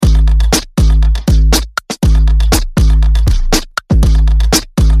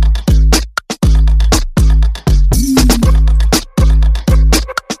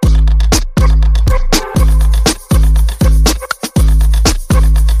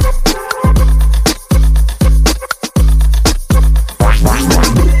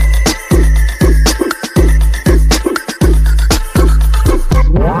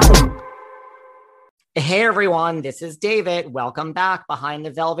everyone. This is David. Welcome back behind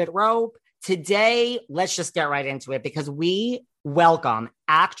the velvet rope. Today, let's just get right into it because we welcome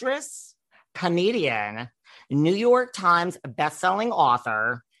actress, comedian, New York Times bestselling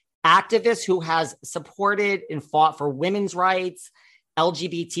author, activist who has supported and fought for women's rights,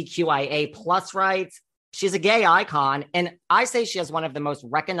 LGBTQIA plus rights. She's a gay icon, and I say she has one of the most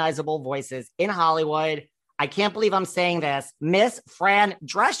recognizable voices in Hollywood. I can't believe I'm saying this. Miss FRAN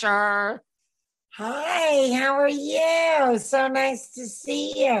Drescher. Hi, how are you? So nice to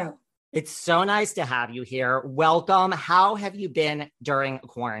see you. It's so nice to have you here. Welcome. How have you been during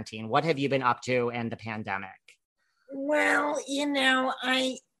quarantine? What have you been up to in the pandemic? Well,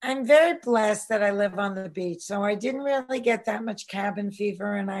 I'm very blessed that I live on the beach, so I didn't really get that much cabin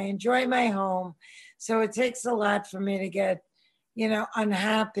fever, and I enjoy my home. So it takes a lot for me to get,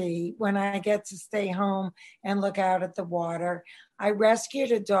 unhappy when I get to stay home and look out at the water. I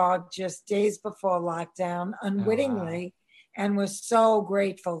rescued a dog just days before lockdown unwittingly. Oh, wow. And was so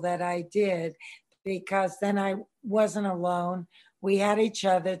grateful that I did, because then I wasn't alone. We had each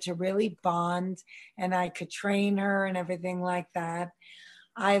other to really bond, and I could train her and everything like that.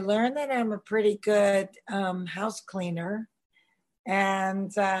 I learned that I'm a pretty good house cleaner.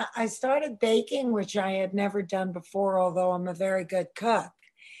 And I started baking, which I had never done before, although I'm a very good cook.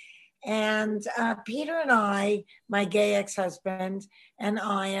 And Peter and I, my gay ex-husband,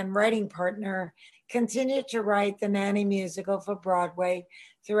 and writing partner, continued to write the Nanny musical for Broadway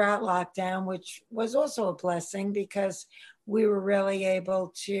throughout lockdown, which was also a blessing because we were really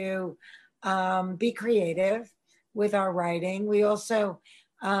able to be creative with our writing. We also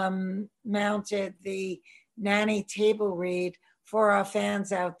mounted the Nanny table read for our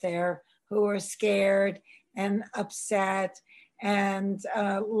fans out there who are scared and upset and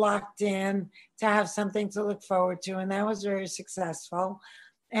locked in to have something to look forward to. And that was very successful.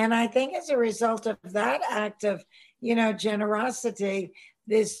 And I think as a result of that act of, generosity,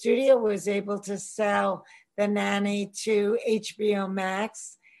 the studio was able to sell the Nanny to HBO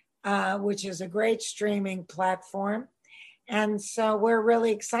Max, which is a great streaming platform. And so we're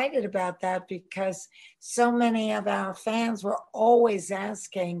really excited about that because so many of our fans were always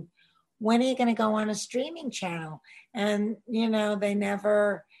asking, when are you going to go on a streaming channel? And, they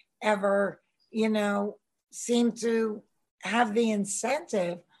never, ever, seem to have the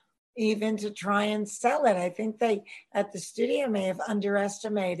incentive even to try and sell it. I think they, at the studio, may have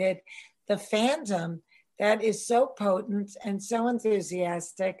underestimated the fandom that is so potent and so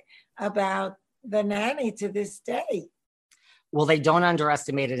enthusiastic about the Nanny to this day. Well, they don't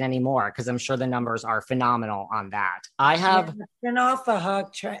underestimate it anymore because I'm sure the numbers are phenomenal on that. I have been off the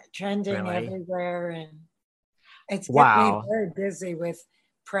hook, trending really everywhere, and it's kept me wow. very busy with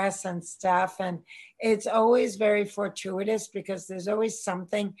press and stuff. And it's always very fortuitous because there's always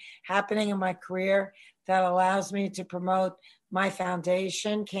something happening in my career that allows me to promote my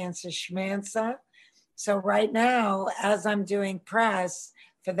foundation, Cancer Schmancer. So right now, as I'm doing press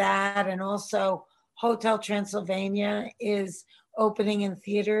for that, and also Hotel Transylvania is opening in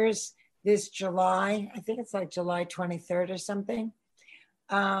theaters this July. I think it's like July 23rd or something.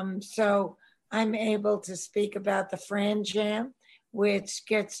 So I'm able to speak about the FRAN Jam, which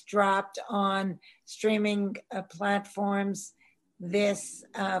gets dropped on streaming platforms this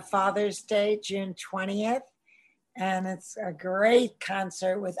Father's Day, June 20th. And it's a great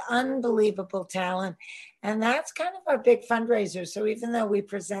concert with unbelievable talent. And that's kind of our big fundraiser. So even though we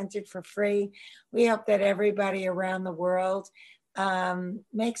present it for free, we hope that everybody around the world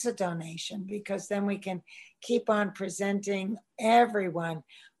makes a donation, because then we can keep on presenting everyone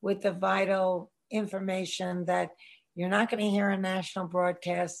with the vital information that you're not going to hear on national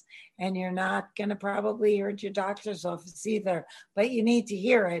broadcasts, and you're not going to probably hear at your doctor's office either, but you need to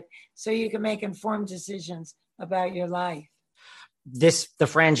hear it so you can make informed decisions about your life. The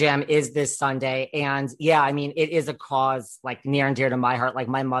FRAN Jam is this Sunday. And yeah, I mean, it is a cause like near and dear to my heart. Like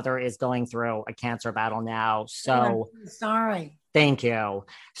my mother is going through a cancer battle now. So I'm sorry. Thank you.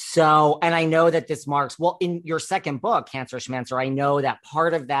 So, and I know that this marks, well, in your second book, Cancer Schmancer, I know that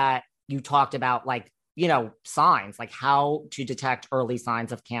part of that you talked about signs, like how to detect early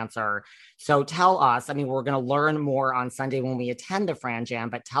signs of cancer. So tell us, I mean, we're going to learn more on Sunday when we attend the FRAN Jam,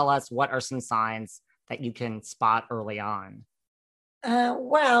 but tell us, what are some signs that you can spot early on?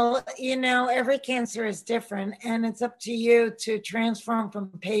 Every cancer is different, and it's up to you to transform from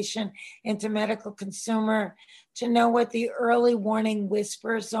patient into medical consumer, to know what the early warning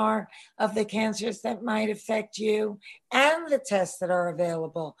whispers are of the cancers that might affect you, and the tests that are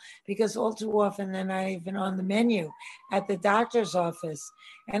available, because all too often they're not even on the menu at the doctor's office.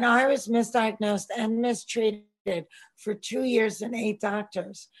 And I was misdiagnosed and mistreated for 2 years and 8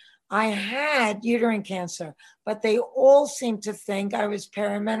 doctors. I had uterine cancer, but they all seemed to think I was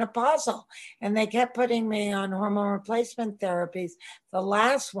perimenopausal. And they kept putting me on hormone replacement therapies. The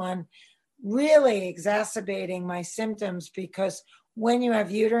last one really exacerbating my symptoms, because when you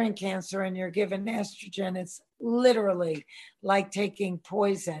have uterine cancer and you're given estrogen, it's literally like taking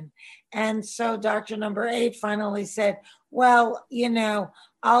poison. And so doctor number 8 finally said, well,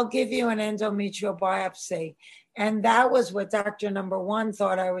 I'll give you an endometrial biopsy. And that was what doctor number 1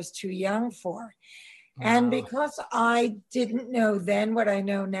 thought I was too young for. Wow. And because I didn't know then what I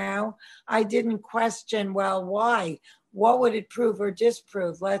know now, I didn't question, well, why? What would it prove or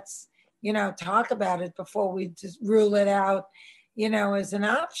disprove? Let's, talk about it before we just rule it out, as an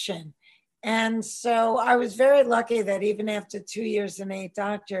option. And so I was very lucky that even after 2 years and 8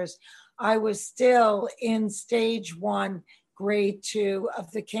 doctors, I was still in stage 1, grade 2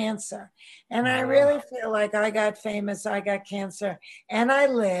 of the cancer. And I really feel like I got famous, I got cancer, and I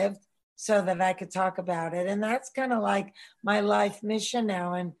lived so that I could talk about it. And that's kind of like my life mission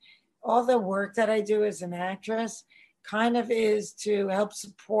now. And all the work that I do as an actress kind of is to help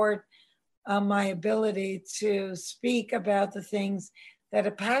support my ability to speak about the things that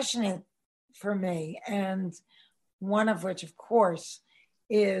are passionate for me. And one of which, of course,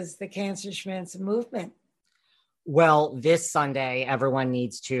 is the Cancer Schmancer movement. Well, this Sunday, everyone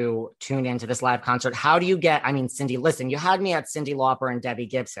needs to tune into this live concert. How do you get, Cindy, listen, you had me at Cyndi Lauper and Debbie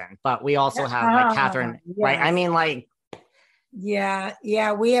Gibson, but we also have Catherine, yes. Right?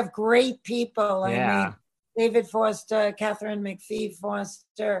 Yeah, we have great people. Yeah. David Foster, Catherine McPhee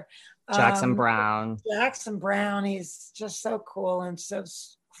Foster. Jackson Brown, he's just so cool and so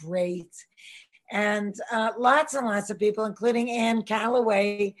great. And lots and lots of people, including Anne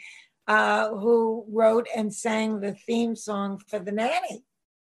Calloway, who wrote and sang the theme song for the Nanny.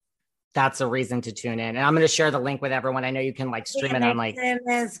 That's a reason to tune in. And I'm going to share the link with everyone. I know you can stream it on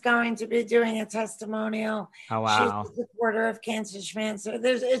is going to be doing a testimonial. Oh, wow. She's a supporter of Cancer Schmancer.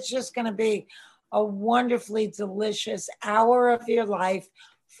 It's just going to be a wonderfully delicious hour of your life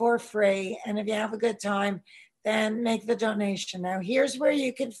for free. And if you have a good time, then make the donation. Now, here's where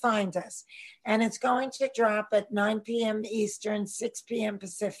you can find us. And it's going to drop at 9 p.m. Eastern, 6 p.m.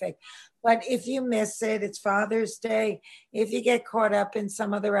 Pacific. But if you miss it, it's Father's Day. If you get caught up in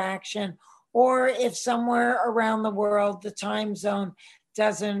some other action, or if somewhere around the world, the time zone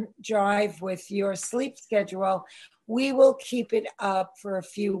doesn't jive with your sleep schedule, we will keep it up for a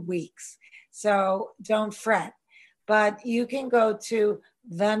few weeks. So don't fret. But you can go to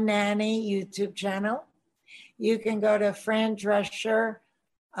the Nanny YouTube channel. You can go to FRAN Drescher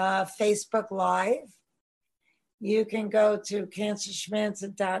Facebook Live. You can go to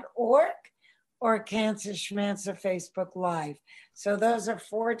cancerschmancer.org or Cancer Schmancer Facebook Live. So those are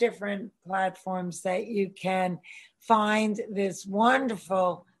 4 different platforms that you can find this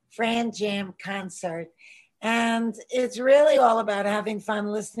wonderful Fran Jam concert. And it's really all about having fun,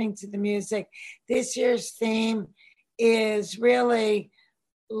 listening to the music. This year's theme is really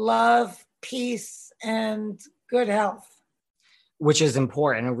love, peace, and good health. Which is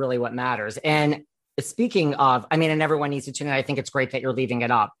important and really what matters. And speaking of, and everyone needs to tune in. I think it's great that you're leaving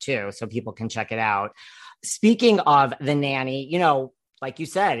it up too, so people can check it out. Speaking of the Nanny, like you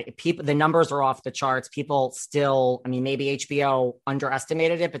said, the numbers are off the charts. People still, maybe HBO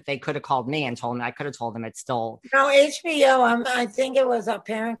underestimated it, but they could have called me and told me. I could have told them it's still. No, HBO, I think it was a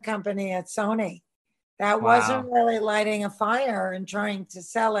parent company at Sony that wasn't really lighting a fire and trying to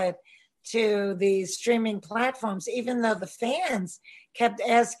sell it to the streaming platforms, even though the fans kept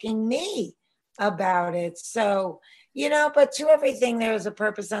asking me about it. So, but to everything, there's a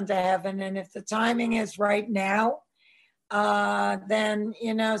purpose unto heaven. And if the timing is right now, then,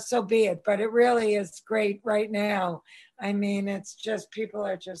 so be it. But it really is great right now. It's just, people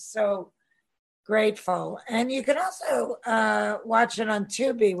are just so grateful. And you can also watch it on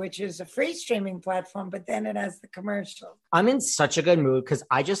Tubi, which is a free streaming platform, but then it has the commercial. I'm in such a good mood because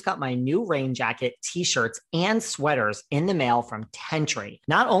I just got my new rain jacket, t-shirts, and sweaters in the mail from Tentry.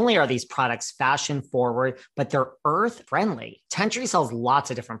 Not only are these products fashion forward, but they're earth friendly. Tentry sells lots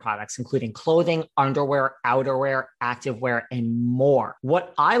of different products, including clothing, underwear, outerwear, activewear, and more.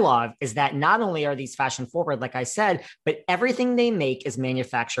 What I love is that not only are these fashion forward, like I said, but everything they make is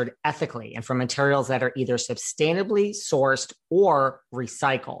manufactured ethically and from materials that are either sustainably sourced or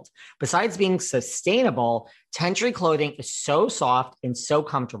recycled. Besides being sustainable, Tentry clothing is so soft and so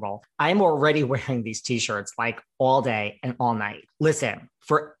comfortable. I'm already wearing these t-shirts all day and all night. Listen,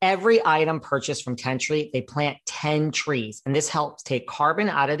 for every item purchased from Tentry, they plant 10 trees, and this helps take carbon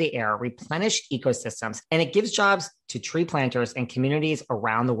out of the air, replenish ecosystems, and it gives jobs to tree planters and communities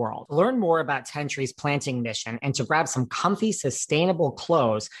around the world. To learn more about Tentry's planting mission and to grab some comfy, sustainable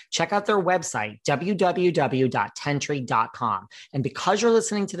clothes, check out their website, www.tentry.com. And because you're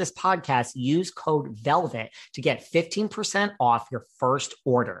listening to this podcast, use code VELVET to get 15% off your first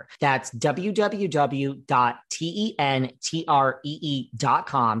order. That's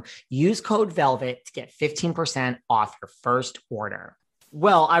www.tentree.com. Use code VELVET to get 15% off your first order.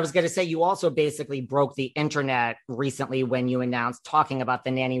 Well, I was going to say, you also basically broke the internet recently when you announced, talking about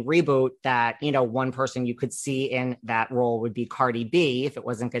the Nanny reboot, that, you know, one person you could see in that role would be Cardi B if it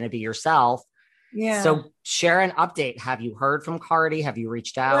wasn't going to be yourself. Yeah. So share an update. Have you heard from Cardi? Have you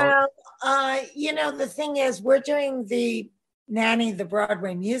reached out? Well, you know, the thing is, we're doing the Nanny, the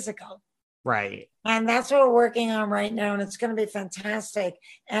Broadway musical. Right. And that's what we're working on right now. And it's going to be fantastic.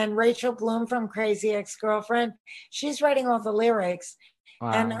 And Rachel Bloom from Crazy Ex-Girlfriend, she's writing all the lyrics.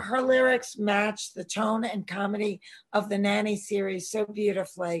 Wow. And her lyrics match the tone and comedy of the Nanny series so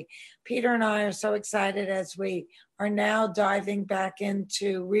beautifully. Peter and I are so excited as we are now diving back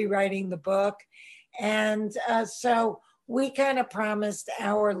into rewriting the book. And so we kind of promised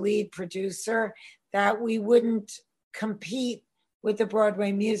our lead producer that we wouldn't compete with the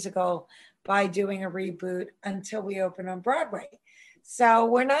Broadway musical by doing a reboot until we open on Broadway. So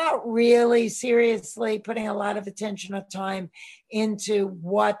we're not really seriously putting a lot of attention or time into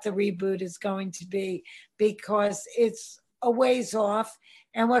what the reboot is going to be, because it's a ways off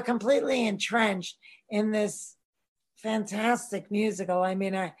and we're completely entrenched in this fantastic musical. I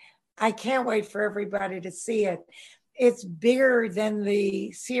mean, I can't wait for everybody to see it. It's bigger than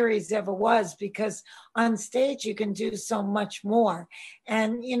the series ever was, because on stage you can do so much more.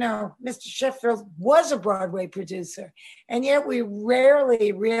 And, you know, Mr. Sheffield was a Broadway producer, and yet we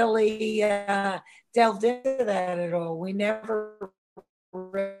rarely really delved into that at all. We never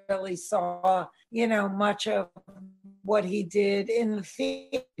really saw, you know, much of what he did in the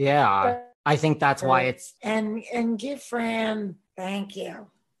theater. Yeah, I think that's why it's... And give Fran, thank you.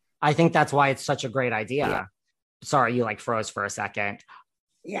 I think that's why it's such a great idea. Yeah. Sorry, you like froze for a second.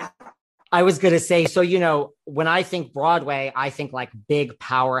 Yeah. I was going to say, so, you know, when I think Broadway, I think like big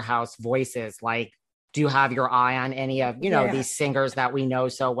powerhouse voices. Like, do you have your eye on any of, you know, these singers that we know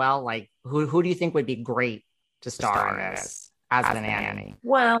so well? Like, who do you think would be great to star in this as the Nanny?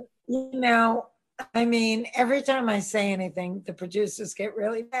 Well, you know, I mean, every time I say anything, the producers get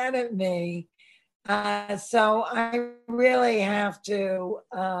really mad at me. So I really have to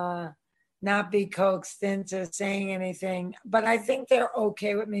not be coaxed into saying anything, but I think they're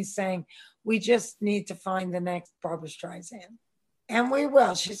okay with me saying, we just need to find the next Barbra Streisand. And we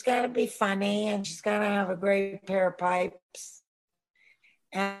will. She's got to be funny, and she's got to have a great pair of pipes.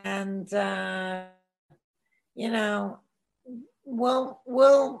 And, you know,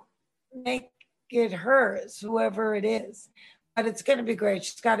 we'll make it hers, whoever it is. But it's going to be great.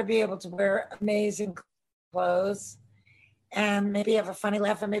 She's got to be able to wear amazing clothes and maybe have a funny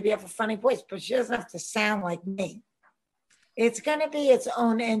laugh and maybe have a funny voice, but she doesn't have to sound like me. It's going to be its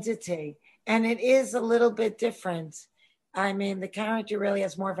own entity, and it is a little bit different. I mean, the character really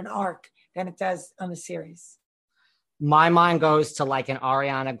has more of an arc than it does on the series. My mind goes to like an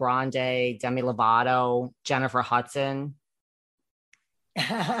Ariana Grande, Demi Lovato, Jennifer Hudson.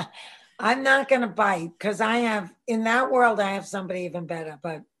 I'm not going to bite, because in that world, I have somebody even better,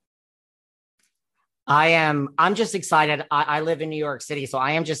 but I'm just excited. I live in New York City, so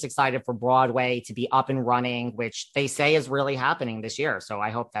I am just excited for Broadway to be up and running, which they say is really happening this year. So I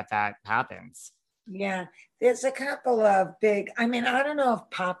hope that happens. Yeah, there's a couple of big, I mean, I don't know if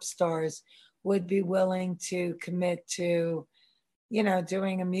pop stars would be willing to commit to, you know,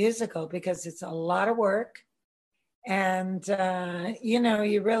 doing a musical, because it's a lot of work. And, you know,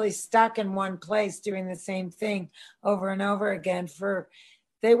 you're really stuck in one place doing the same thing over and over again.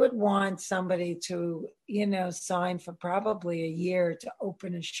 They would want somebody to, you know, sign for probably a year to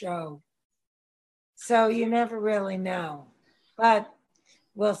open a show. So you never really know, but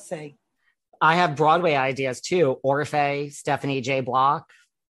we'll see. I have Broadway ideas too. Orphe, Stephanie J. Block.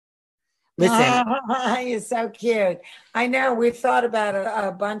 Listen. You're so cute. I know we've thought about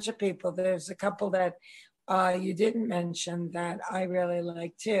a bunch of people. There's a couple that you didn't mention that I really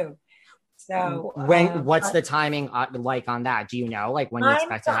like too. So what's the timing like on that? Do you know, like, when you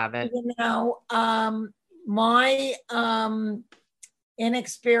expect to have it? You know, my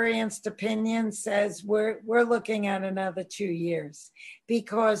inexperienced opinion says we're looking at another 2 years,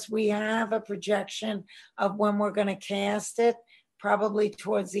 because we have a projection of when we're going to cast it, probably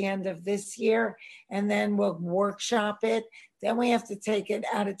towards the end of this year, and then we'll workshop it. Then we have to take it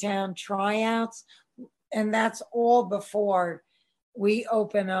out of town tryouts, and that's all before we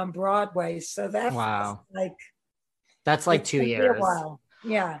open on Broadway. So that's like That's like It's 2 gonna be a years. while.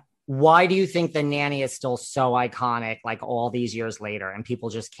 Yeah. Why do you think the Nanny is still so iconic, like all these years later, and people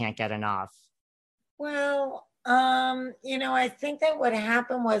just can't get enough? Well, I think that what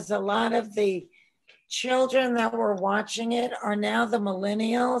happened was a lot of the children that were watching it are now the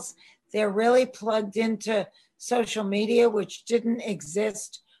millennials. They're really plugged into social media, which didn't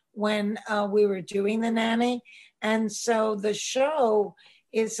exist when we were doing the Nanny. And so the show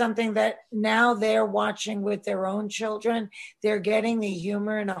is something that now they're watching with their own children. They're getting the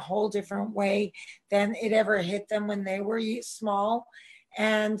humor in a whole different way than it ever hit them when they were small.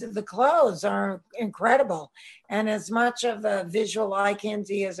 And the clothes are incredible. And as much of a visual eye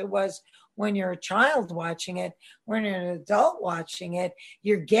candy as it was when you're a child watching it, when you're an adult watching it,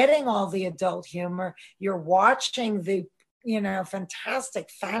 you're getting all the adult humor. You're watching the fantastic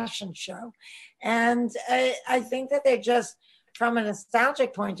fashion show. And I think that they're just, from a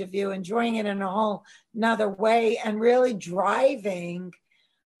nostalgic point of view, enjoying it in a whole nother way and really driving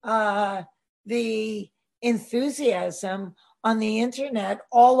the enthusiasm on the internet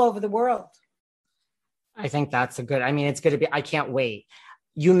all over the world. I think that's it's going to be, I can't wait.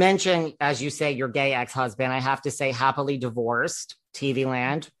 You mentioned, as you say, your gay ex-husband. I have to say, Happily Divorced, TV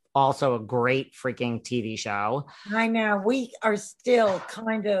Land, also a great freaking TV show. I know. We are still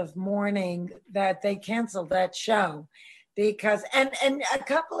kind of mourning that they canceled that show because, and a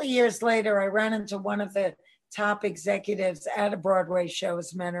couple of years later, I ran into one of the top executives at a Broadway show,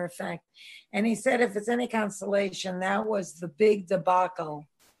 as a matter of fact. And he said, if it's any consolation, that was the big debacle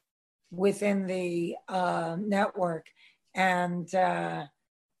within the network. And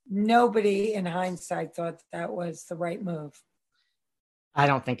nobody in hindsight thought that was the right move. I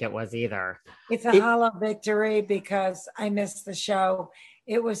don't think it was either. It's a hollow victory because I missed the show.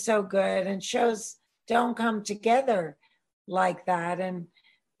 It was so good, and shows don't come together like that. And,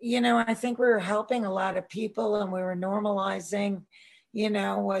 I think we were helping a lot of people, and we were normalizing,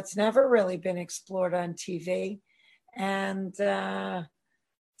 what's never really been explored on TV. And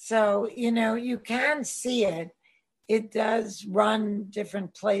so, you can see it. It does run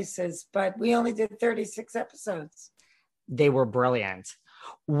different places, but we only did 36 episodes. They were brilliant.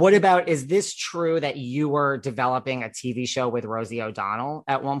 What about, is this true that you were developing a TV show with Rosie O'Donnell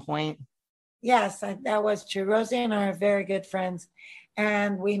at one point? Yes, that was true. Rosie and I are very good friends.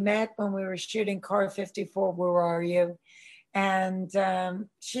 And we met when we were shooting Car 54, Where Are You? And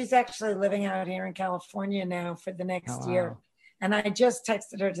she's actually living out here in California now for the next year. And I just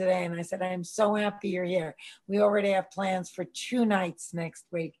texted her today and I said, I'm so happy you're here. We already have plans for 2 nights next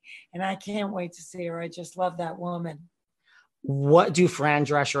week. And I can't wait to see her. I just love that woman. What do Fran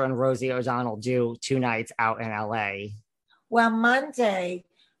Drescher and Rosie O'Donnell do 2 nights out in LA? Well, Monday,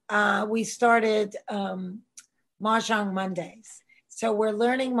 we started Mahjong Mondays. So we're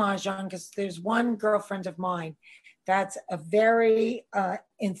learning Mahjong because there's one girlfriend of mine that's a very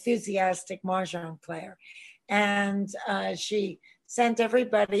enthusiastic Mahjong player. And she sent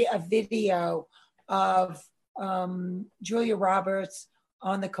everybody a video of Julia Roberts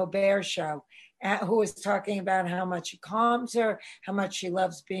on the Colbert Show, who was talking about how much it calms her, how much she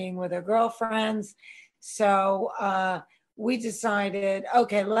loves being with her girlfriends. So we decided,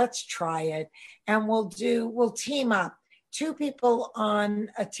 okay, let's try it. And we'll team up 2 people on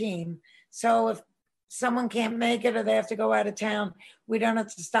a team. So if someone can't make it or they have to go out of town, we don't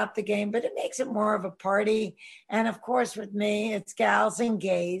have to stop the game, but it makes it more of a party. And of course, with me, it's gals and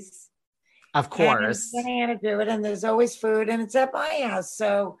gays. Of course. And I'm going to do it. And there's always food, and it's at my house.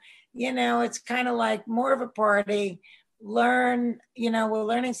 So, it's kind of like more of a party. We're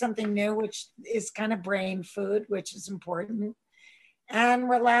learning something new, which is kind of brain food, which is important. And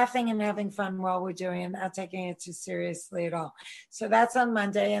we're laughing and having fun while we're doing it, not taking it too seriously at all. So that's on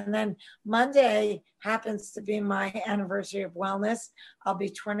Monday. And then Monday happens to be my anniversary of wellness. I'll be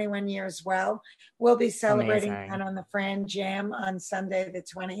 21 years well. We'll be celebrating that on the Fran Jam on Sunday, the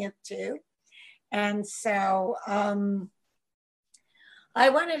 20th, too. And so I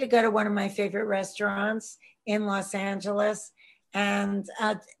wanted to go to one of my favorite restaurants in Los Angeles and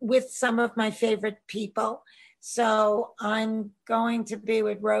with some of my favorite people. So I'm going to be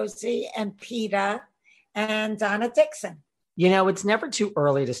with Rosie and PETA and Donna Dixon. It's never too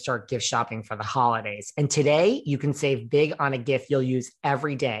early to start gift shopping for the holidays. And today you can save big on a gift you'll use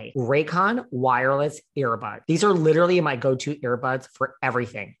every day. Raycon wireless earbuds. These are literally my go-to earbuds for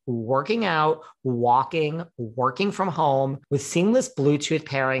everything. Working out, walking, working from home. With seamless Bluetooth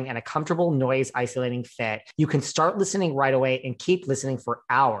pairing and a comfortable noise isolating fit, you can start listening right away and keep listening for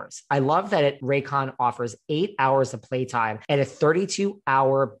hours. I love that Raycon offers 8 hours of playtime and a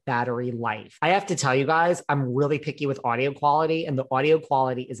 32-hour battery life. I have to tell you guys, I'm really picky with audio quality quality, and the audio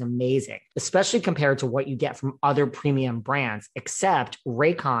quality is amazing, especially compared to what you get from other premium brands, except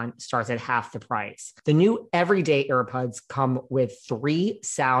Raycon starts at half the price. The new everyday AirPods come with 3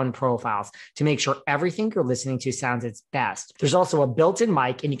 sound profiles to make sure everything you're listening to sounds its best. There's also a built-in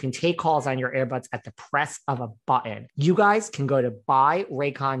mic, and you can take calls on your earbuds at the press of a button. You guys can go to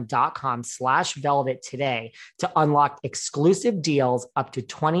buyraycon.com/velvet today to unlock exclusive deals up to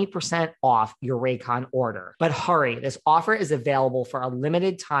 20% off your Raycon order. But hurry, this offer is available for a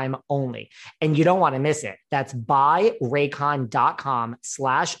limited time only, and you don't want to miss it. That's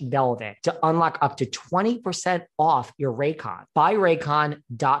buyraycon.com/velvet to unlock up to 20% off your Raycon.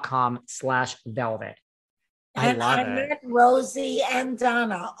 Buyraycon.com/velvet. I met Rosie and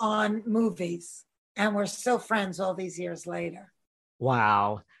Donna on movies, and we're still friends all these years later.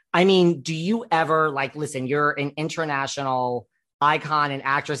 Wow. I mean, do you ever listen, you're an international icon and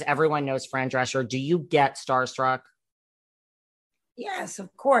actress. Everyone knows Fran Drescher. Do you get starstruck? Yes,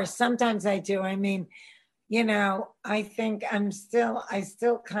 of course. Sometimes I do. I mean, I think I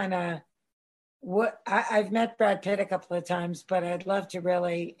still kind of, I've met Brad Pitt a couple of times, but I'd love to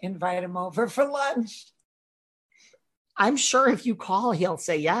really invite him over for lunch. I'm sure if you call, he'll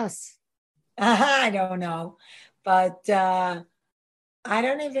say yes. I don't know, but I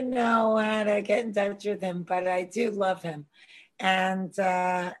don't even know how to get in touch with him, but I do love him. And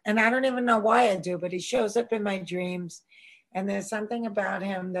I don't even know why I do, but he shows up in my dreams. And there's something about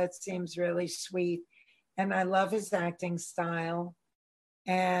him that seems really sweet. And I love his acting style.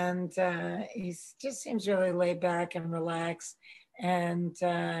 And he just seems really laid back and relaxed and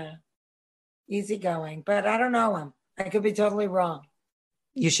easygoing. But I don't know him. I could be totally wrong.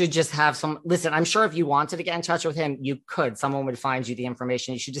 You should just have listen, I'm sure if you wanted to get in touch with him, you could. Someone would find you the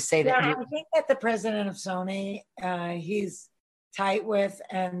information. You should just say that. I think that the president of Sony, he's tight with,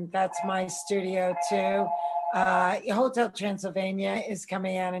 and that's my studio too. Hotel Transylvania is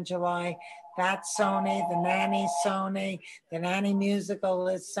coming out in July. That's Sony. The Nanny, Sony. The Nanny musical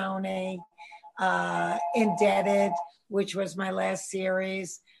is Sony. Indebted, which was my last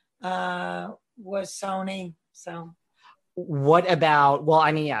series, was Sony. So. What about,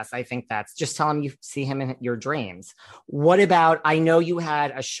 yes, I think that's just tell him you see him in your dreams. What about, I know you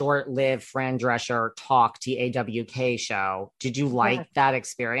had a short-lived Fran Drescher Talk TAWK show. Did you like that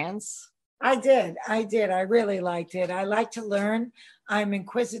experience? I did. I really liked it. I like to learn. I'm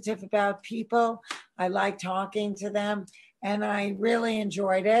inquisitive about people. I like talking to them, and I really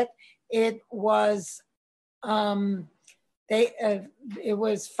enjoyed it. It was, it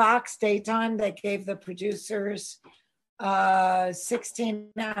was Fox Daytime that gave the producers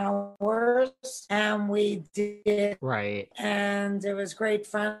 16 hours, and we did right, and it was great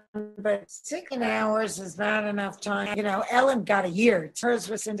fun, but 16 hours is not enough time. Ellen got a year. Hers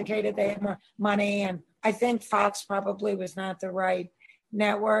was syndicated, they had more money, and I think Fox probably was not the right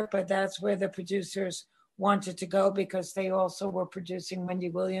network, but that's where the producers wanted to go, because they also were producing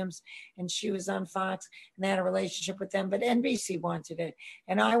Wendy Williams, and she was on Fox, and they had a relationship with them, but NBC wanted it,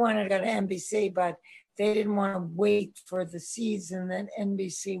 and I wanted to go to NBC, but they didn't want to wait for the season that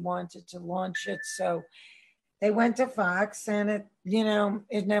NBC wanted to launch it. So they went to Fox, and it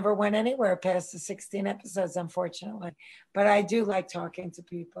never went anywhere past the 16 episodes, unfortunately. But I do like talking to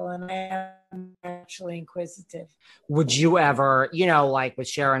people, and I am actually inquisitive. Would you ever, with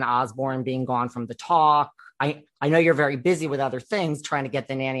Sharon Osbourne being gone from the Talk, I know you're very busy with other things trying to get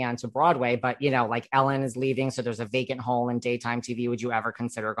the Nanny onto Broadway, but Ellen is leaving, so there's a vacant hole in daytime TV. Would you ever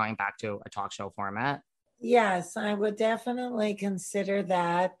consider going back to a talk show format? Yes, I would definitely consider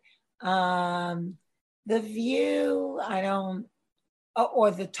that. The View, I don't, or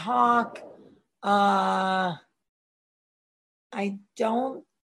the Talk, I don't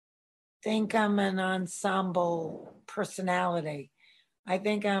think I'm an ensemble personality. I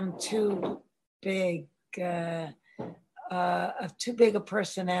think I'm too big, too big a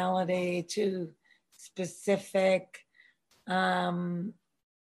personality, too specific. None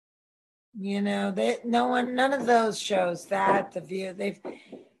of those shows, that The View,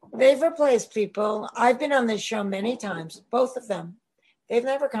 they've replaced people. I've been on this show many times, both of them. They've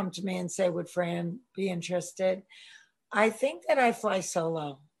never come to me and say, would Fran be interested? I think that I fly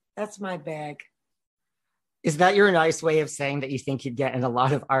solo. That's my bag. Is that your nice way of saying that you think you'd get in a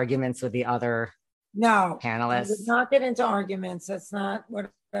lot of arguments with the other panelists? I would not get into arguments. That's not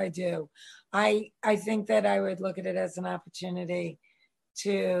what I do. I think that I would look at it as an opportunity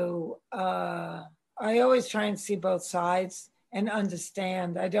to, I always try and see both sides and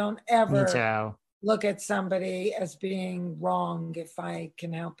understand. I don't ever look at somebody as being wrong if I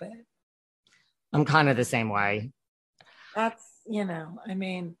can help it. I'm kind of the same way. That's,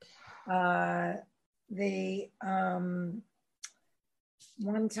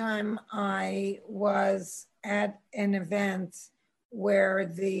 One time I was at an event where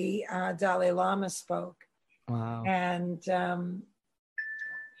the Dalai Lama spoke, Wow. and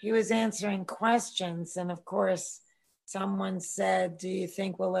he was answering questions. And of course, someone said, "Do you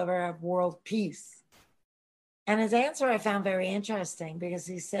think we'll ever have world peace?" And his answer I found very interesting because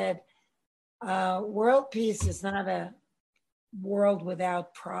he said, world peace is not a world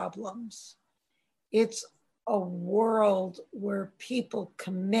without problems. It's a world where people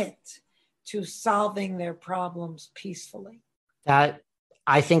commit to solving their problems peacefully. That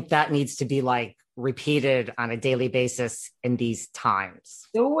I think that needs to be like repeated on a daily basis in these times.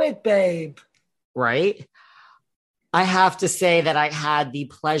 Do it, babe. Right? I have to say that I had the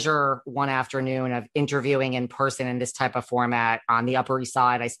pleasure one afternoon of interviewing in person in this type of format on the Upper East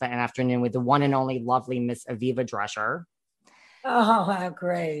Side. I spent an afternoon with the one and only lovely Miss Aviva Drescher. Oh, how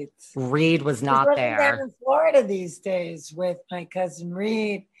great. Reed was He's not living down there. in Florida these days with my cousin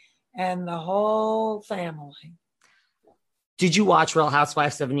Reed and the whole family. Did you watch Real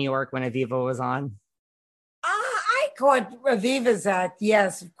Housewives of New York when Aviva was on? I caught Aviva's act,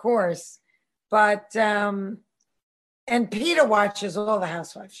 yes, of course. But, and Peter watches all the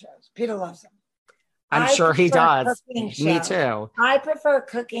housewife shows. Peter loves them. I'm sure he does. Me shows. too. I prefer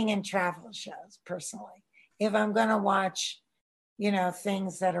cooking and travel shows personally. If I'm going to watch,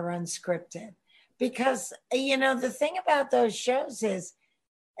 things that are unscripted, because, the thing about those shows is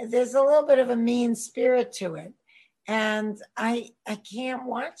there's a little bit of a mean spirit to it. And I can't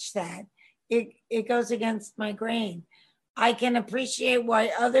watch that. It goes against my grain. I can appreciate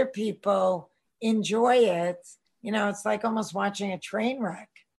why other people enjoy it. It's like almost watching a train wreck,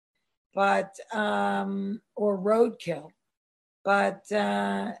 but or roadkill. But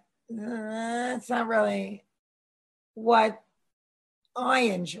that's not really what I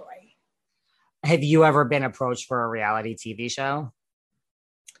enjoy. Have you ever been approached for a reality TV show?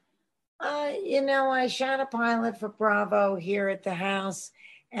 I shot a pilot for Bravo here at the house,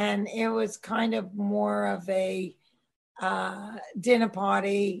 and it was kind of more of a dinner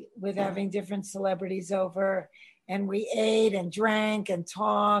party with having different celebrities over. And we ate and drank and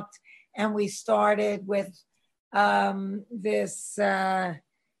talked. And we started with this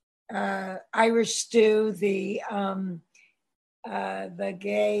Irish stew, the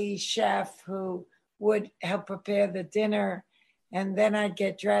gay chef who would help prepare the dinner. And then I'd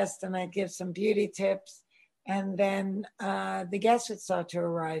get dressed and I'd give some beauty tips. And then the guests would start to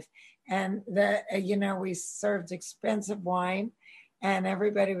arrive. And we served expensive wine and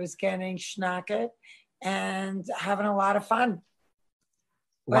everybody was getting schnockered and having a lot of fun.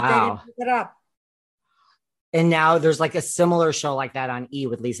 But they didn't pick it up. And now there's like a similar show like that on E!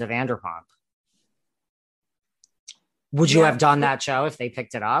 With Lisa Vanderpump. Would you have done that show if they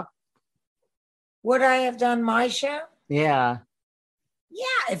picked it up? Would I have done my show? Yeah.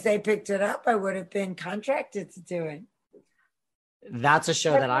 Yeah, if they picked it up, I would have been contracted to do it. That's a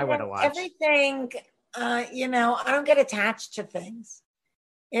show that I would have watched. Everything, I don't get attached to things.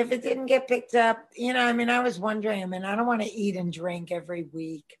 If it didn't get picked up, I was wondering, I don't want to eat and drink every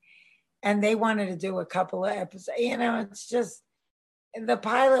week. And they wanted to do a couple of episodes. It's just, the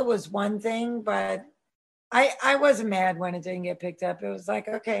pilot was one thing, but I wasn't mad when it didn't get picked up. It was like,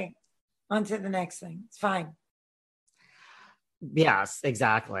 okay, on to the next thing. It's fine. Yes,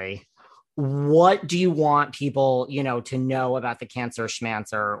 exactly. What do you want people, to know about the Cancer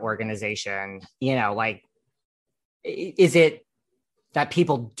Schmancer organization? Is it that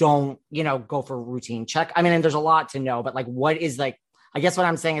people don't, go for routine check? And there's a lot to know, but what is I guess what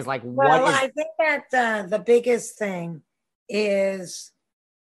I'm saying is I think that the biggest thing is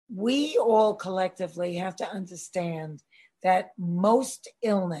we all collectively have to understand that most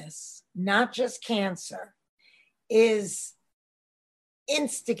illness, not just cancer, is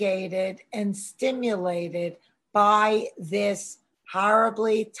instigated and stimulated by this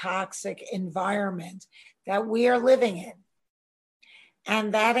horribly toxic environment that we are living in.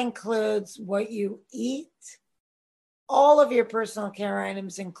 And that includes what you eat, all of your personal care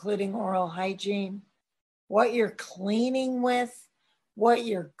items, including oral hygiene, what you're cleaning with, what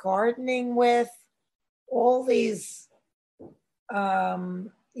you're gardening with, all these,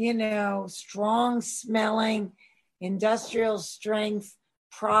 strong smelling, industrial strength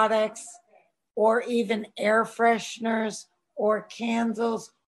products, or even air fresheners or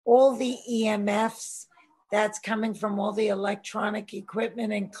candles, all the EMFs that's coming from all the electronic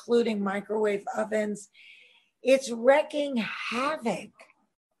equipment, including microwave ovens. It's wreaking havoc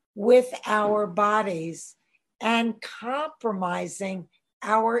with our bodies and compromising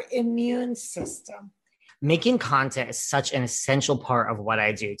our immune system. Making content is such an essential part of what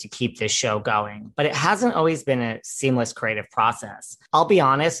I do to keep this show going, but it hasn't always been a seamless creative process. I'll be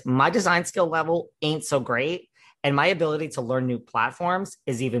honest, my design skill level ain't so great, and my ability to learn new platforms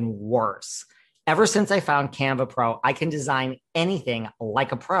is even worse. Ever since I found Canva Pro, I can design anything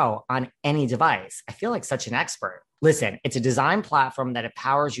like a pro on any device. I feel like such an expert. Listen, it's a design platform that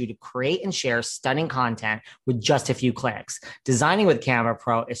empowers you to create and share stunning content with just a few clicks. Designing with Canva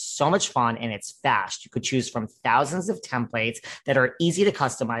Pro is so much fun and it's fast. You could choose from thousands of templates that are easy to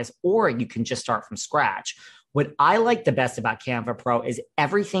customize, or you can just start from scratch. What I like the best about Canva Pro is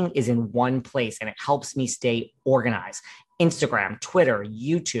everything is in one place and it helps me stay organized. Instagram, Twitter,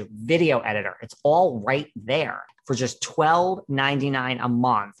 YouTube, video editor, it's all right there. For just $12.99 a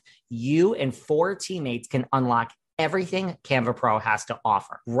month, you and 4 teammates can unlock everything Canva Pro has to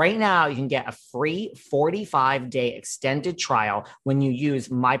offer. Right now, you can get a free 45-day extended trial when you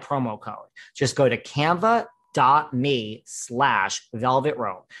use my promo code. Just go to canva.me/velvet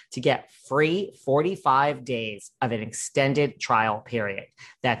rope to get free 45 days of an extended trial period.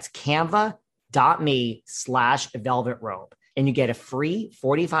 That's canva.me/velvet rope. And you get a free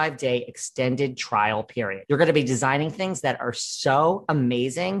 45-day extended trial period. You're going to be designing things that are so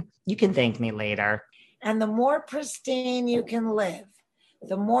amazing. You can thank me later. And the more pristine you can live,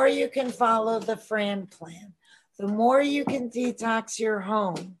 the more you can follow the FRAN plan, the more you can detox your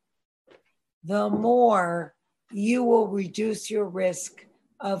home, the more you will reduce your risk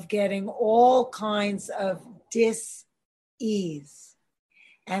of getting all kinds of dis-ease.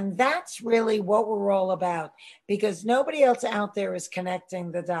 And that's really what we're all about, because nobody else out there is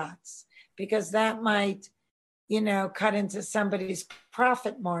connecting the dots, because that might, cut into somebody's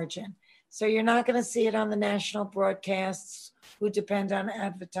profit margin. So you're not going to see it on the national broadcasts who depend on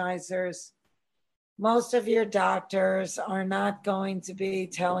advertisers. Most of your doctors are not going to be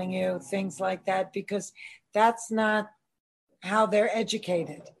telling you things like that because that's not how they're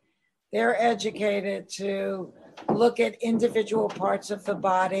educated. They're educated to look at individual parts of the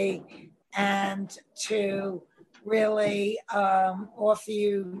body and to really offer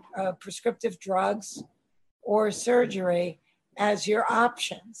you prescriptive drugs or surgery as your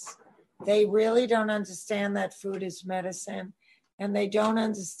options. They really don't understand that food is medicine, and they don't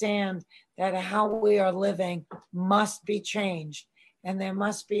understand that how we are living must be changed, and there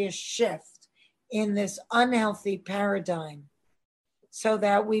must be a shift in this unhealthy paradigm so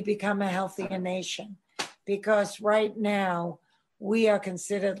that we become a healthier nation. Because right now, we are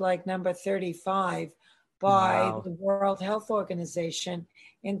considered like number 35 by the World Health Organization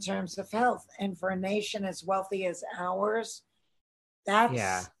in terms of health. And for a nation as wealthy as ours,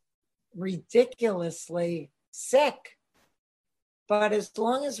 that's ridiculously sick. But as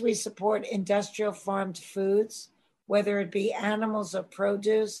long as we support industrial farmed foods, whether it be animals or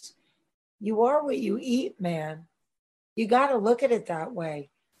produce, you are what you eat, man. You got to look at it that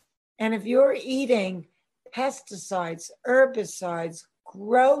way. And if you're eating pesticides, herbicides,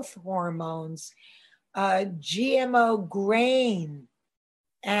 growth hormones, GMO grain,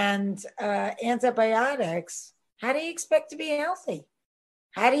 and antibiotics, how do you expect to be healthy?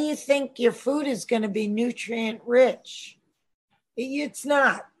 How do you think your food is going to be nutrient rich? It's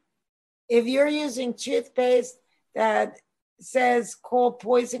not. If you're using toothpaste that says call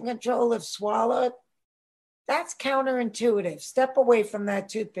poison control if swallowed, that's counterintuitive. Step away from that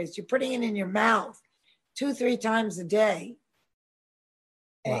toothpaste. You're putting it in your mouth 2-3 times a day.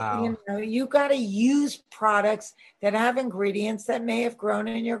 Wow. You got to use products that have ingredients that may have grown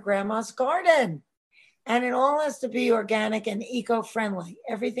in your grandma's garden. And it all has to be organic and eco-friendly.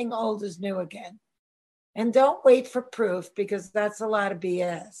 Everything old is new again. And don't wait for proof, because that's a lot of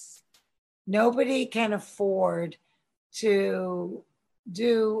BS. Nobody can afford to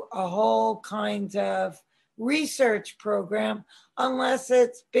do a whole kind of research program unless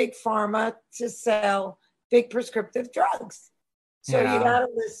it's big pharma to sell big prescriptive drugs. So you got to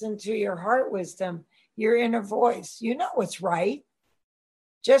listen to your heart wisdom, your inner voice. You know what's right.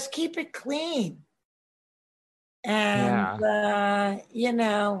 Just keep it clean. And,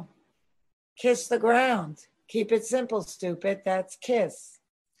 kiss the ground. Keep it simple, stupid. That's kiss.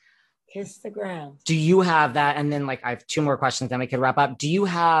 Kiss the ground. Do you have that? And then I have 2 more questions, then we could wrap up. Do you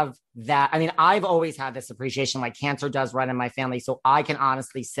have that? I mean, I've always had this appreciation, cancer does run in my family. So I can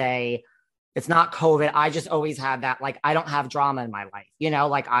honestly say it's not COVID. I just always had that. I don't have drama in my life,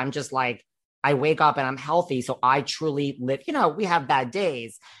 I'm just I wake up and I'm healthy. So I truly live, we have bad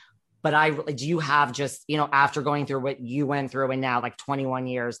days, but do you have just, after going through what you went through and now 21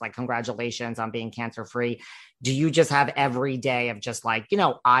 years, congratulations on being cancer free. Do you just have every day of just I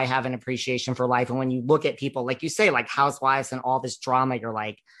have an appreciation for life. And when you look at people, like you say, housewives and all this drama,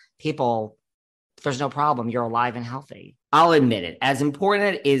 you're people there's no problem. You're alive and healthy. I'll admit it. As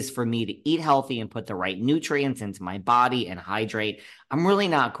important it is for me to eat healthy and put the right nutrients into my body and hydrate, I'm really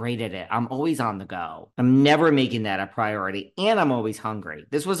not great at it. I'm always on the go. I'm never making that a priority, and I'm always hungry.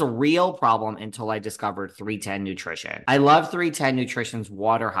 This was a real problem until I discovered 310 Nutrition. I love 310 Nutrition's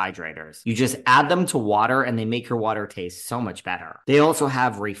water hydrators. You just add them to water and they make your water taste so much better. They also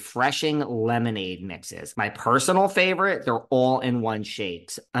have refreshing lemonade mixes. My personal favorite, they're all in one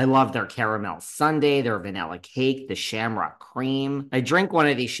shakes. I love their caramel sundae, their vanilla cake, the shamrock cream. I drink one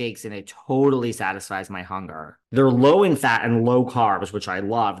of these shakes and it totally satisfies my hunger. They're low in fat and low carbs, which I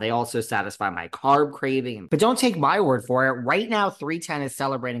love. They also satisfy my carb craving. But don't take my word for it. Right now, 310 is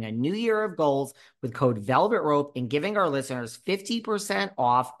celebrating a new year of goals with code Velvet Rope and giving our listeners 50%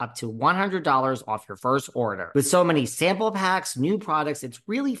 off up to $100 off your first order. With so many sample packs, new products, it's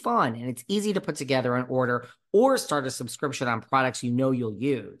really fun and it's easy to put together an order or start a subscription on products you know you'll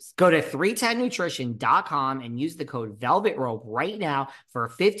use. Go to 310nutrition.com and use the code Velvet Rope right now for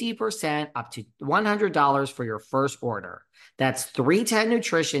 50% up to $100 for your first order. That's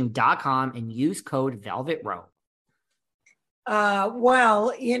 310nutrition.com and use code Velvet Rope.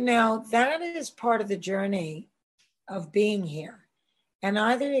 Well, that is part of the journey of being here. And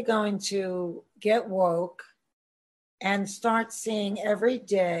either you're going to get woke and start seeing every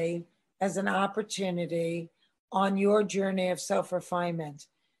day as an opportunity on your journey of self-refinement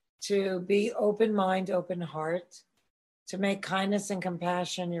to be open mind, open heart, to make kindness and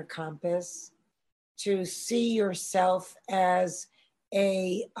compassion your compass, to see yourself as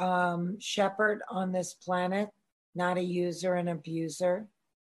a shepherd on this planet, not a user and abuser,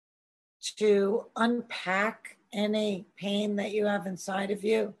 to unpack any pain that you have inside of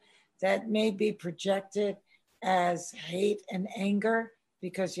you that may be projected as hate and anger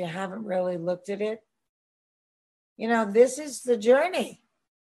because you haven't really looked at it. This is the journey.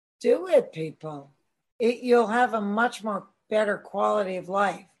 Do it, people. You'll have a much more better quality of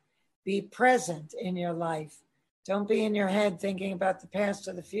life. Be present in your life. Don't be in your head thinking about the past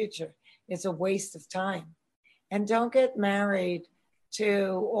or the future. It's a waste of time. And don't get married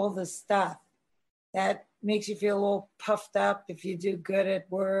to all the stuff that makes you feel all puffed up if you do good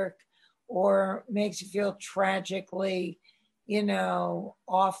at work, or makes you feel tragically,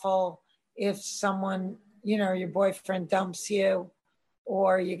 awful if someone, your boyfriend dumps you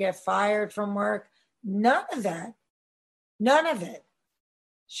or you get fired from work. None of it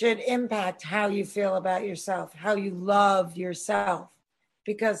should impact how you feel about yourself, how you love yourself,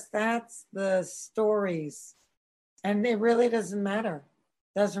 because that's the stories. And it really doesn't matter.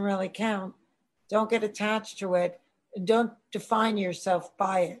 Doesn't really count. Don't get attached to it. Don't define yourself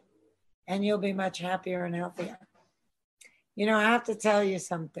by it. And you'll be much happier and healthier. I have to tell you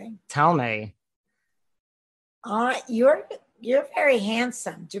something. Tell me. You're very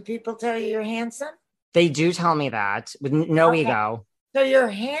handsome. Do people tell you you're handsome? They do tell me that with no ego. So you're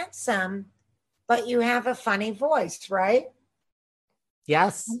handsome, but you have a funny voice, right?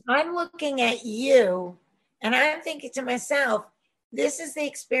 Yes. I'm looking at you and I'm thinking to myself, this is the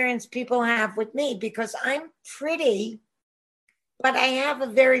experience people have with me because I'm pretty, but I have a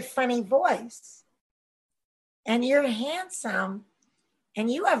very funny voice. And you're handsome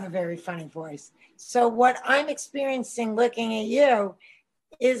and you have a very funny voice. So what I'm experiencing looking at you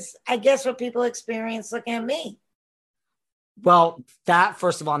is, I guess, what people experience looking at me. Well, that,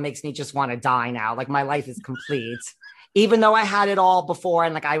 first of all, makes me just want to die now. Like, my life is complete. Even though I had it all before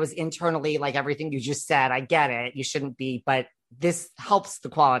and I was internally, everything you just said, I get it. You shouldn't be, but this helps the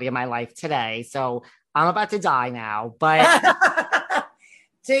quality of my life today. So I'm about to die now, but.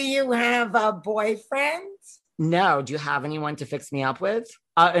 Do you have a boyfriend? No. Do you have anyone to fix me up with?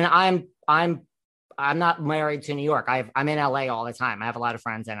 And I'm not married to New York. I'm in LA all the time. I have a lot of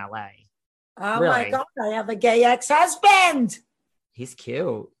friends in LA. Oh really? My God, I have a gay ex-husband. He's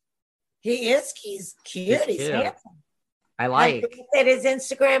cute. He is. He's cute. He's handsome. I like. It is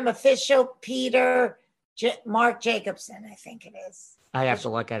Instagram official Peter Mark Jacobson, I think it is. I have to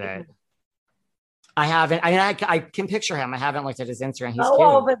look at it. I haven't. I can picture him. I haven't looked at his Instagram. He's Go cute.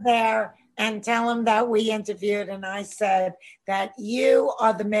 over there and tell him that we interviewed and I said that you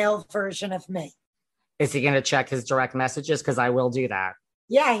are the male version of me. Is he going to check his direct messages? Because I will do that.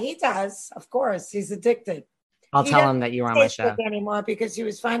 Yeah, he does. Of course. He's addicted. I'll tell him that you were on my show. Anymore because he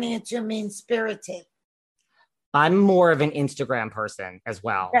was finding it too mean-spirited. I'm more of an Instagram person as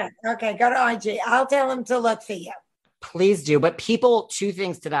well. Okay, go to IG. I'll tell him to look for you. Please do. But people, two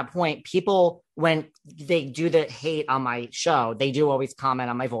things to that point. People, when they do the hate on my show, they do always comment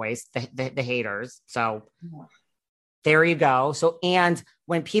on my voice, the haters. So there you go. So, and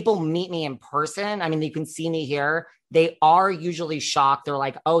when people meet me in person, I mean, you can see me here. They are usually shocked. They're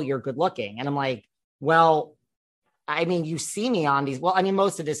like, oh, you're good looking. And I'm like, Well, I mean, you see me on these. Well, I mean,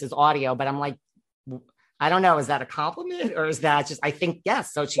 most of this is audio, but I'm like, I don't know. Is that a compliment or is that just, I think,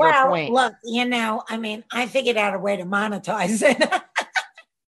 yes. So to your Well, point. look, I mean, I figured out a way to monetize it.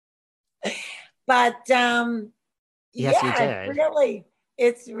 But Yes, you yeah, did.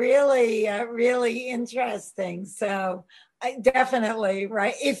 it's really, really interesting. So I definitely,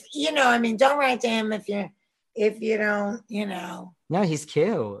 right. If, I mean, don't write to him if you don't, No, he's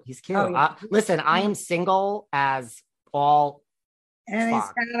cute. He's oh, cute. yeah. Listen, I am single as all And he's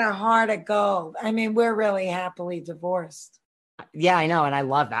fuck. got a heart of gold. I mean, we're really happily divorced. Yeah, I know. And I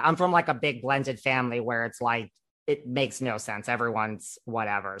love that. I'm from like a big blended family where it's like, it makes no sense. Everyone's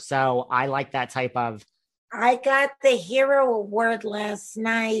whatever. So I like that type of. I got the Hero Award last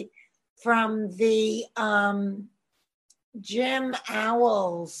night from the Jim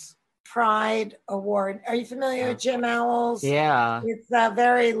Owls Pride Award. Are you familiar with Jim Owls? Yeah. It's a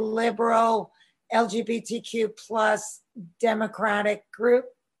very liberal LGBTQ plus democratic group.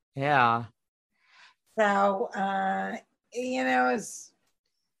 Yeah. So, it's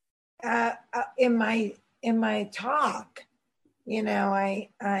in my talk,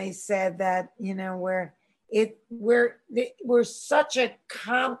 I said that we're such a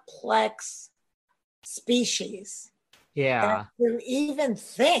complex species that Yeah. to even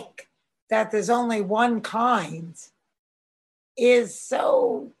think that there's only one kind is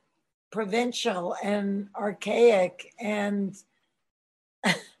so provincial and archaic and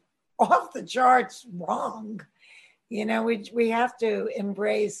off the charts wrong. We have to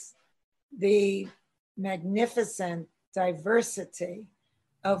embrace the magnificent diversity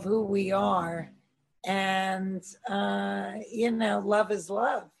of who we are. And, love is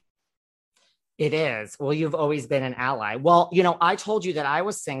love. It is. Well, you've always been an ally. Well, I told you that I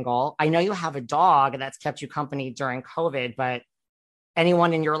was single. I know you have a dog that's kept you company during COVID, but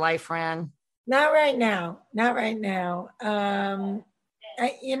anyone in your life, Fran? Not right now. Not right now.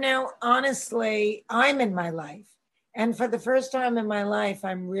 Honestly, I'm in my life. And for the first time in my life,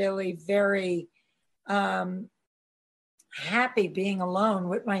 I'm really very happy being alone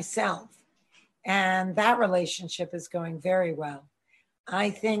with myself. And that relationship is going very well.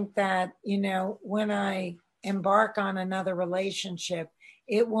 I think that, when I embark on another relationship,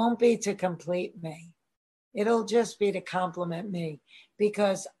 it won't be to complete me. It'll just be to complement me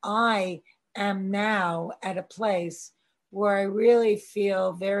because I am now at a place where I really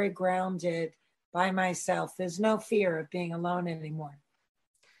feel very grounded by myself. There's no fear of being alone anymore.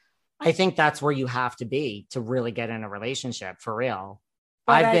 I think that's where you have to be to really get in a relationship for real.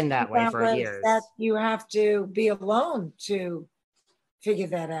 But I've I been think that way for that years. you have to be alone to figure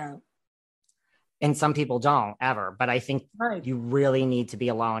that out. And some people don't ever, but I think Right. you really need to be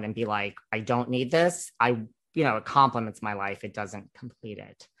alone and be like, I don't need this. It complements my life. It doesn't complete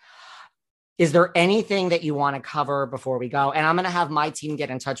it. Is there anything that you want to cover before we go? And I'm going to have my team get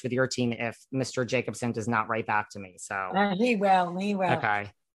in touch with your team if Mr. Jacobson does not write back to me. So, He will.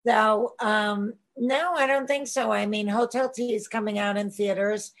 okay. So, no, I don't think so. I mean, Hotel T is coming out in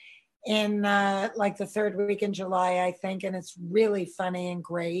theaters in like the third week in July, I think, and it's really funny and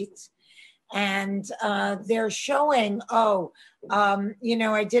great. And they're showing,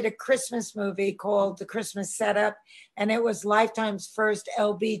 I did a Christmas movie called The Christmas Setup, and it was Lifetime's first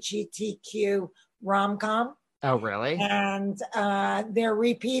LGBTQ rom-com. Oh, really? And they're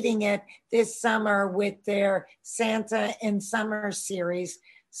repeating it this summer with their Santa in Summer series.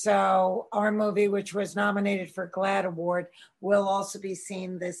 So our movie, which was nominated for GLAAD Award, will also be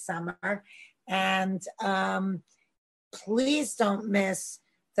seen this summer. And please don't miss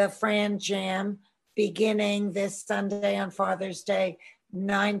the FRAN Jam beginning this Sunday on Father's Day,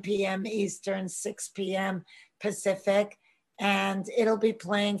 9 p.m. Eastern, 6 p.m. Pacific. And it'll be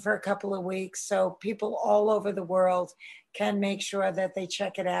playing for a couple of weeks. So people all over the world can make sure that they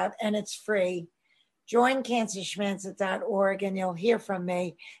check it out. And it's free. Join cancerschmancer.org and you'll hear from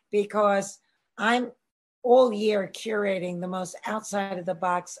me because I'm all year curating the most outside of the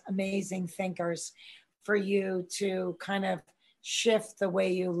box, amazing thinkers for you to kind of shift the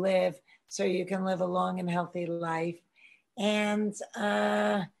way you live so you can live a long and healthy life. And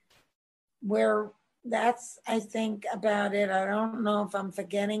that's, I think, about it. I don't know if I'm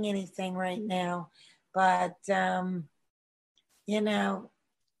forgetting anything right now, but,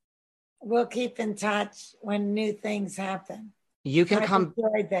 we'll keep in touch when new things happen. You can I've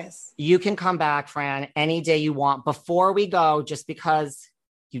enjoyed this. You can come back, Fran, any day you want. Before we go, just because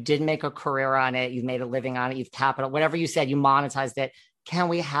you did make a career on it, you've made a living on it, you've capital, whatever you said, you monetized it. Can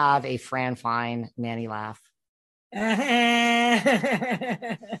we have a Fran Fine Nanny laugh?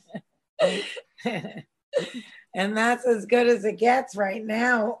 And that's as good as it gets right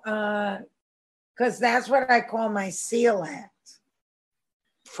now. because that's what I call my seal act.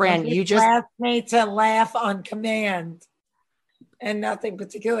 Fran, you just asked me to laugh on command, and nothing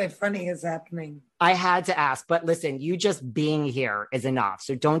particularly funny is happening. I had to ask, but listen, you just being here is enough.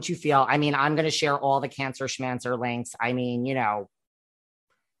 So don't you feel, I mean, I'm going to share all the Cancer Schmancer links. I mean, you know.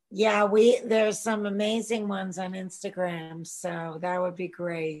 Yeah, there's some amazing ones on Instagram. So that would be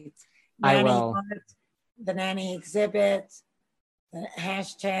great. I will. The Nanny exhibit, the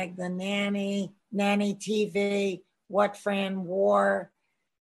hashtag the Nanny TV, what Fran wore,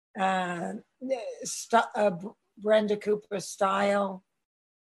 Brenda Cooper style.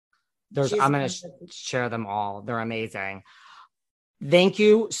 I'm going to share them all. They're amazing. Thank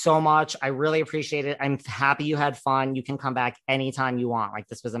you so much. I really appreciate it. I'm happy you had fun. You can come back anytime you want. Like,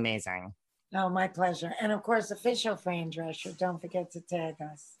 this was amazing. Oh, my pleasure. And of course, official Fran Drescher. Don't forget to tag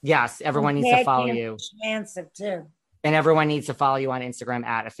us. Yes, everyone needs to follow you. Expansive too. And everyone needs to follow you on Instagram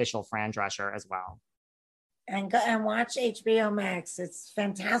at official Fran Drescher as well. And go and watch HBO Max. It's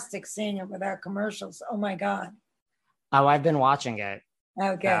fantastic seeing it without commercials. Oh my God. Oh, I've been watching it.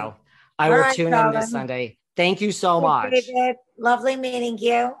 Okay. So I will tune in this Sunday. Thank you so much. David. Lovely meeting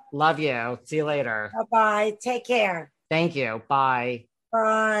you. Love you. See you later. Bye-bye. Take care. Thank you. Bye.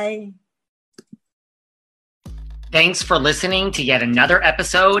 Bye. Thanks for listening to yet another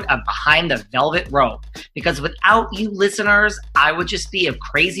episode of Behind the Velvet Rope. Because without you listeners, I would just be a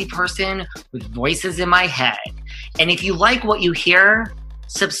crazy person with voices in my head. And if you like what you hear,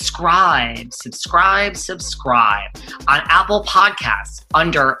 subscribe on Apple Podcasts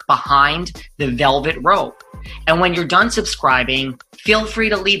under Behind the Velvet Rope. And when you're done subscribing, feel free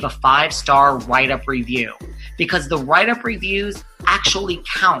to leave a 5-star write-up review, because the write-up reviews actually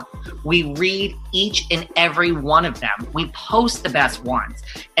count. We read each and every one of them. We post the best ones,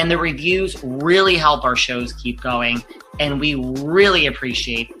 and the reviews really help our shows keep going. And we really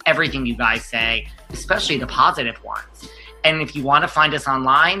appreciate everything you guys say, especially the positive ones. And if you want to find us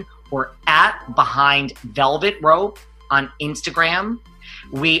online, we're at Behind Velvet Rope on Instagram.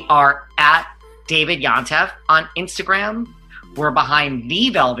 We are at David Yontef on Instagram. We're Behind the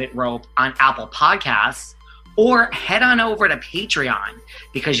Velvet Rope on Apple Podcasts. Or head on over to Patreon,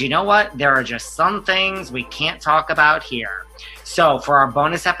 because you know what? There are just some things we can't talk about here. So for our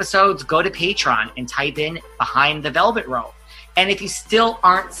bonus episodes, go to Patreon and type in Behind the Velvet Rope. And if you still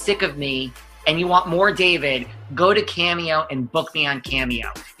aren't sick of me and you want more David, go to Cameo and book me on Cameo.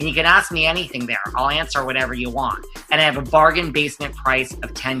 And you can ask me anything there. I'll answer whatever you want. And I have a bargain basement price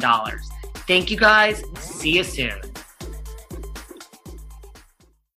of $10. Thank you guys. See you soon.